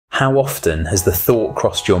How often has the thought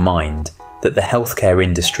crossed your mind that the healthcare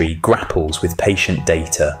industry grapples with patient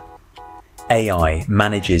data? AI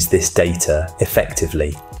manages this data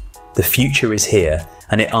effectively. The future is here,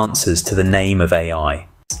 and it answers to the name of AI.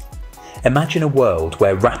 Imagine a world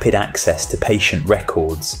where rapid access to patient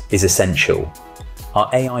records is essential.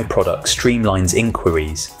 Our AI product streamlines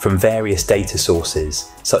inquiries from various data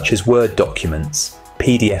sources such as Word documents,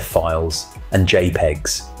 PDF files, and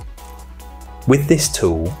JPEGs. With this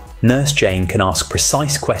tool, Nurse Jane can ask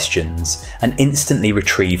precise questions and instantly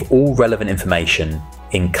retrieve all relevant information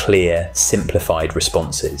in clear, simplified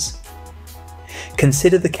responses.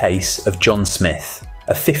 Consider the case of John Smith,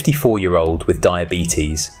 a 54-year-old with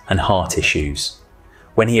diabetes and heart issues.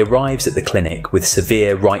 When he arrives at the clinic with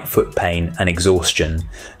severe right foot pain and exhaustion,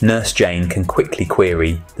 Nurse Jane can quickly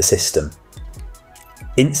query the system.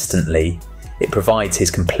 Instantly, it provides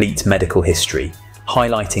his complete medical history,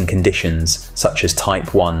 highlighting conditions such as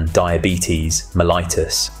type 1 diabetes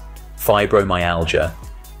mellitus, fibromyalgia,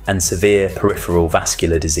 and severe peripheral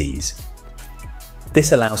vascular disease.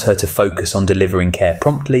 This allows her to focus on delivering care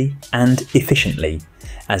promptly and efficiently,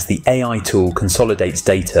 as the AI tool consolidates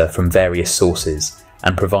data from various sources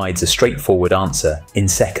and provides a straightforward answer in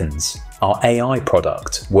seconds. Our AI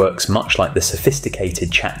product works much like the sophisticated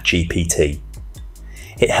ChatGPT.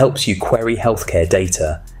 It helps you query healthcare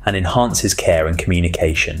data and enhances care and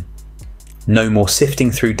communication. No more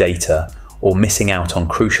sifting through data or missing out on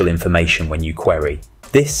crucial information when you query.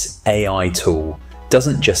 This AI tool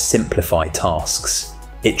doesn't just simplify tasks,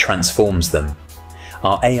 it transforms them.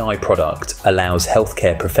 Our AI product allows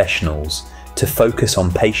healthcare professionals to focus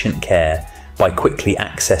on patient care by quickly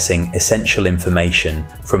accessing essential information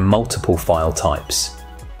from multiple file types,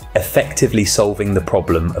 effectively solving the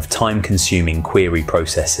problem of time-consuming query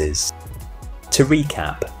processes. To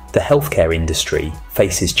recap, the healthcare industry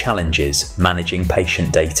faces challenges managing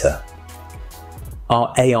patient data.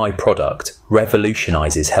 Our AI product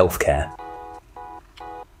revolutionizes healthcare.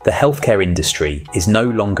 The healthcare industry is no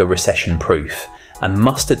longer recession-proof and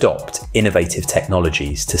must adopt innovative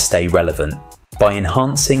technologies to stay relevant. By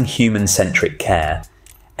enhancing human-centric care,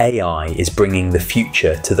 AI is bringing the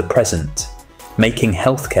future to the present, making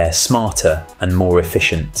healthcare smarter and more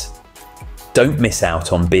efficient. Don't miss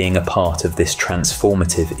out on being a part of this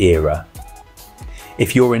transformative era.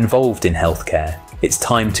 If you're involved in healthcare, it's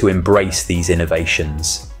time to embrace these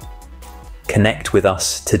innovations. Connect with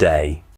us today.